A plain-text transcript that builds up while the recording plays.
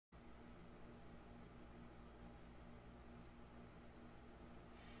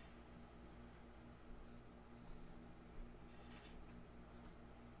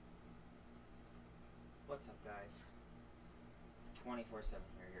what's up, guys? 24/7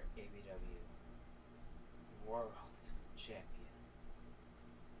 here, your ABW World Champion.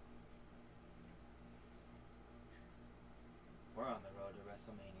 We're on the road to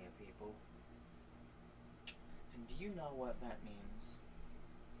WrestleMania, people. And do you know what that means?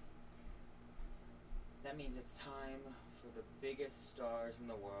 That means it's time for the biggest stars in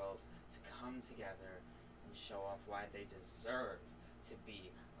the world to come together and show off why they deserve to be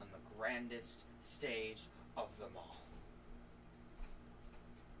on the grandest stage of them all.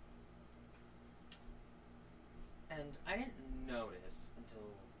 And I didn't notice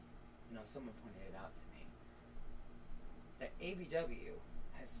until, someone pointed it out to me, that ABW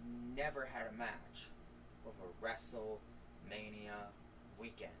has never had a match over WrestleMania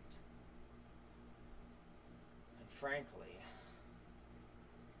weekend. And frankly,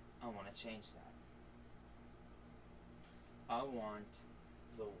 I want to change that. I want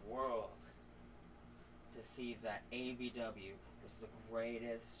the world to see that ABW is the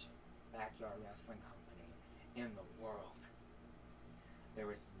greatest backyard wrestling company in the world.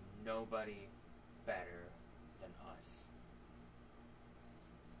 There is nobody better than us.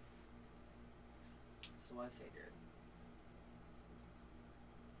 So I figured,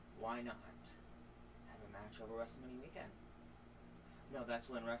 why not have a match over WrestleMania weekend? No, that's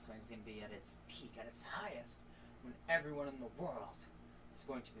when wrestling is going to be at its peak, at its highest, when everyone in the world is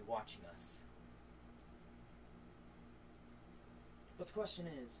going to be watching us. But the question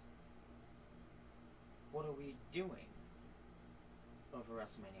is, what are we doing over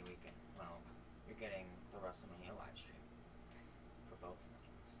WrestleMania weekend? Well, you're getting the WrestleMania live stream for both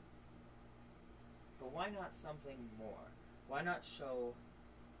nights. But why not something more? Why not show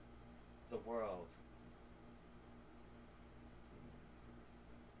the world,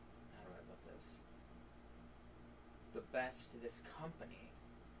 how do I put this, the best this company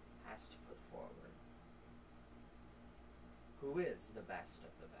has to put forward? Who is the best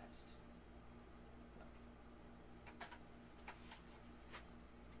of the best?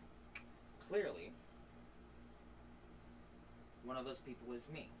 Clearly, one of those people is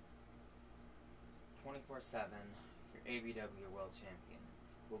me. 24/7, your ABW World Champion,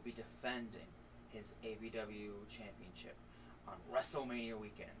 will be defending his ABW Championship on WrestleMania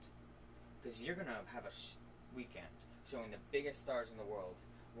weekend. Because you're going to have a weekend showing the biggest stars in the world.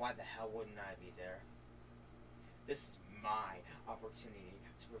 Why the hell wouldn't I be there? This is my opportunity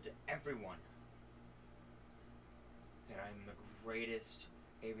to prove to everyone that I'm the greatest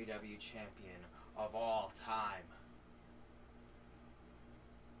ABW champion of all time.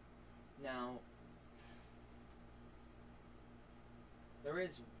 Now, there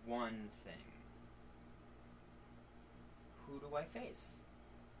is one thing. Who do I face?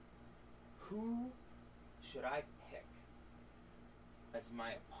 Who should I pick as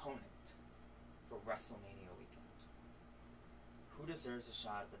my opponent for WrestleMania weekend? Who deserves a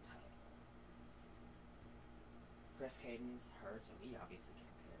shot at the title? Chris Caden's hurt, so he obviously can't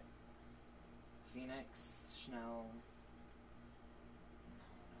get it. Phoenix, Schnell.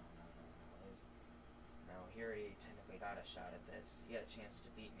 No, he already technically got a shot at this. He had a chance to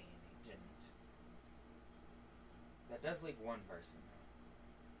beat me, and he didn't. That does leave one person,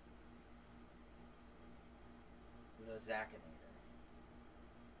 though. The Zackinator.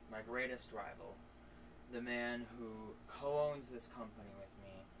 My greatest rival. The man who co-owns this company with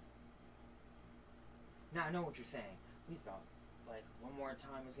me. Now, I know what you're saying. We thought, one more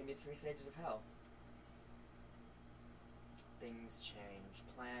time was going to be 3 stages of hell. Things change.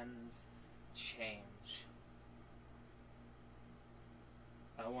 Plans change.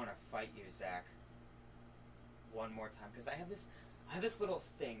 I want to fight you, Zach. One more time. Because I have this little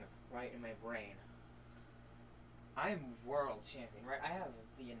thing right in my brain. I am world champion, right? I have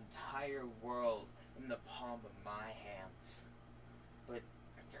the entire world in the palm of my hands. But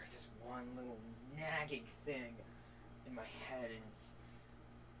there's this one little nagging thing in my head, and it's,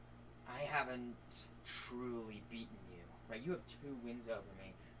 I haven't truly beaten you, right? You have 2 wins over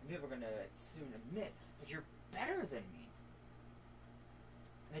me, and people are going to soon admit that you're better than me.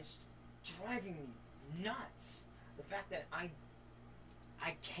 And it's driving me nuts. The fact that I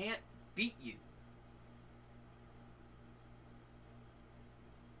can't beat you.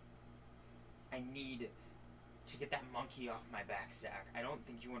 I need to get that monkey off my back, Zach. I don't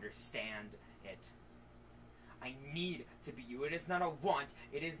think you understand it. I need to beat you. It is not a want.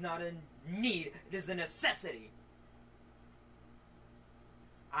 It is not a need. It is a necessity.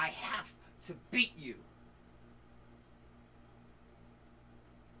 I have to beat you.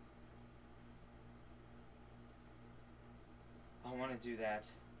 I want to do that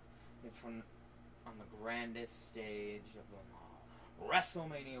in front, on the grandest stage of them all.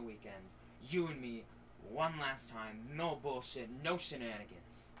 WrestleMania weekend. You and me one last time. No bullshit, no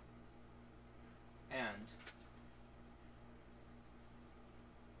shenanigans. And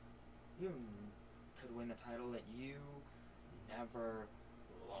you could win the title that you never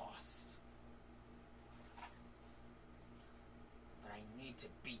lost. But I need to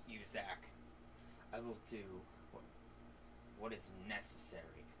beat you, Zack. I will do what is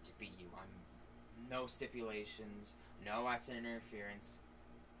necessary to beat you. No stipulations, no outside interference,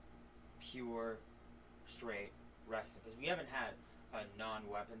 pure, straight wrestling. Because we haven't had a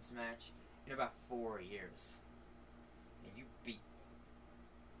non-weapons match in about 4 years. And you beat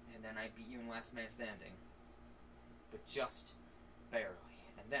me. And then I beat you in Last Man Standing. But just barely.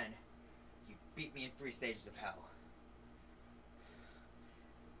 And then you beat me in 3 Stages of Hell.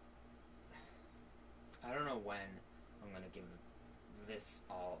 I don't know when I'm going to give this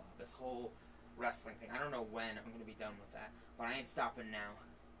all up. This whole wrestling thing. I don't know when I'm going to be done with that. But I ain't stopping now.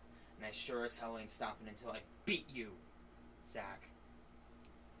 And I sure as hell ain't stopping until I beat you, Zack.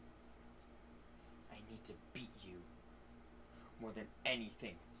 I need to beat you. More than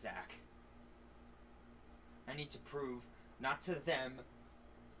anything, Zack. I need to prove, not to them,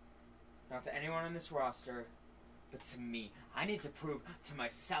 not to anyone on this roster, but to me. I need to prove to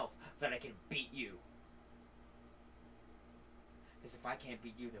myself that I can beat you. Because if I can't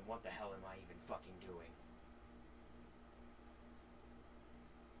beat you, then what the hell am I even fucking doing?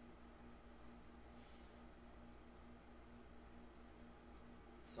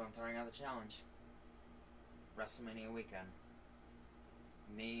 So I'm throwing out the challenge. WrestleMania weekend.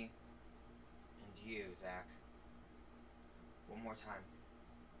 Me and you, Zack. One more time.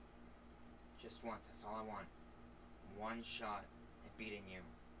 Just once, that's all I want. One shot at beating you.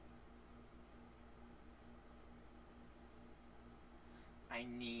 I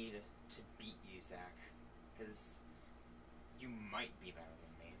need to beat you, Zack. Because you might be better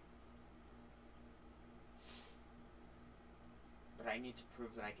than me. But I need to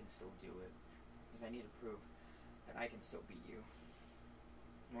prove that I can still do it. Because I need to prove that I can still beat you.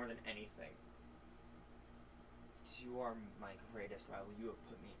 More than anything. Because you are my greatest rival. You have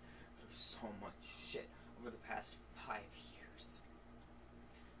put me through so much shit over the past 5 years.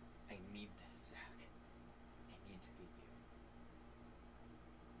 I need this, Zack. I need to beat you.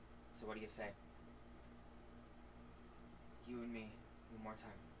 So what do you say? You and me, one more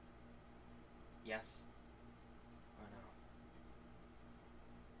time. Yes or no?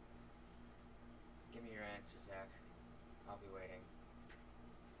 Give me your answer, Zack. I'll be waiting.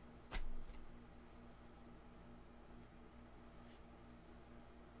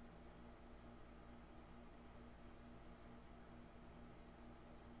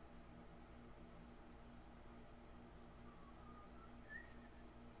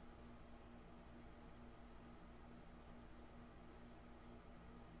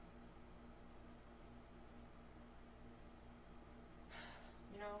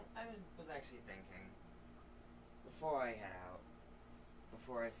 I was actually thinking, before I head out,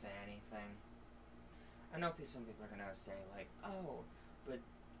 before I say anything, I know some people are going to say, like, oh, but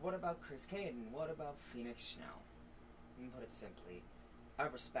what about Chris Caden? What about Phoenix Schnell? Let me put it simply, I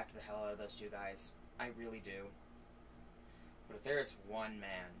respect the hell out of those 2 guys. I really do. But if there is one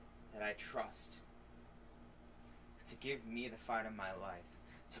man that I trust to give me the fight of my life,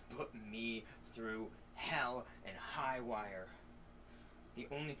 to put me through hell and high wire, the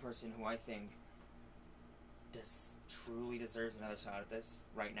only person who I think truly deserves another shot at this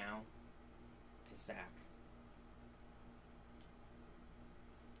right now is Zack.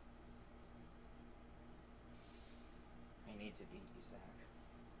 I need to beat you, Zack.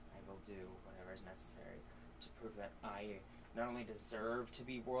 I will do whatever is necessary to prove that I not only deserve to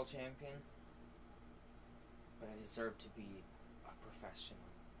be world champion, but I deserve to be a professional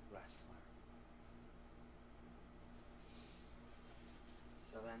wrestler.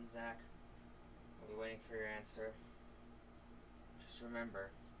 So then, Zack, I'll be waiting for your answer. Just remember,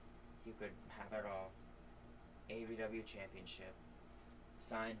 you could have it all. AEW Championship,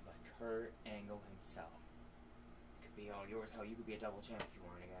 signed by Kurt Angle himself. It could be all yours. Hell, you could be a double champ if you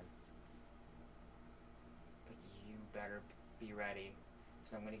want again. But you better be ready,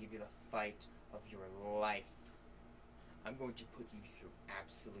 because I'm going to give you the fight of your life. I'm going to put you through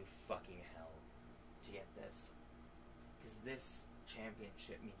absolute fucking hell to get this. Because this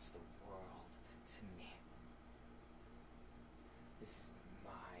championship means the world to me. This is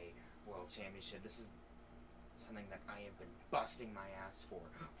my world championship. This is something that I have been busting my ass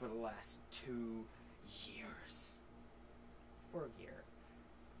for the last 2 years. Or a year.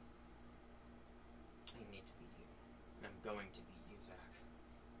 I need to beat you. And I'm going to beat you, Zack.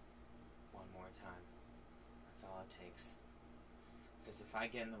 One more time. That's all it takes. Because if I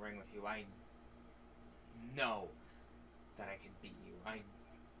get in the ring with you, know that I can beat you.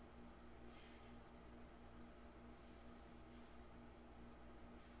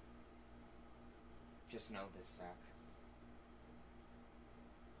 Just know this, Zach.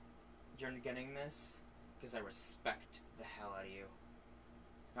 You're getting this because I respect the hell out of you.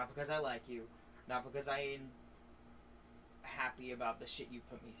 Not because I like you. Not because I'm happy about the shit you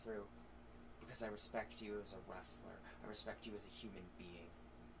put me through. Because I respect you as a wrestler. I respect you as a human being.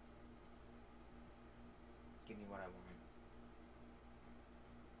 Give me what I want.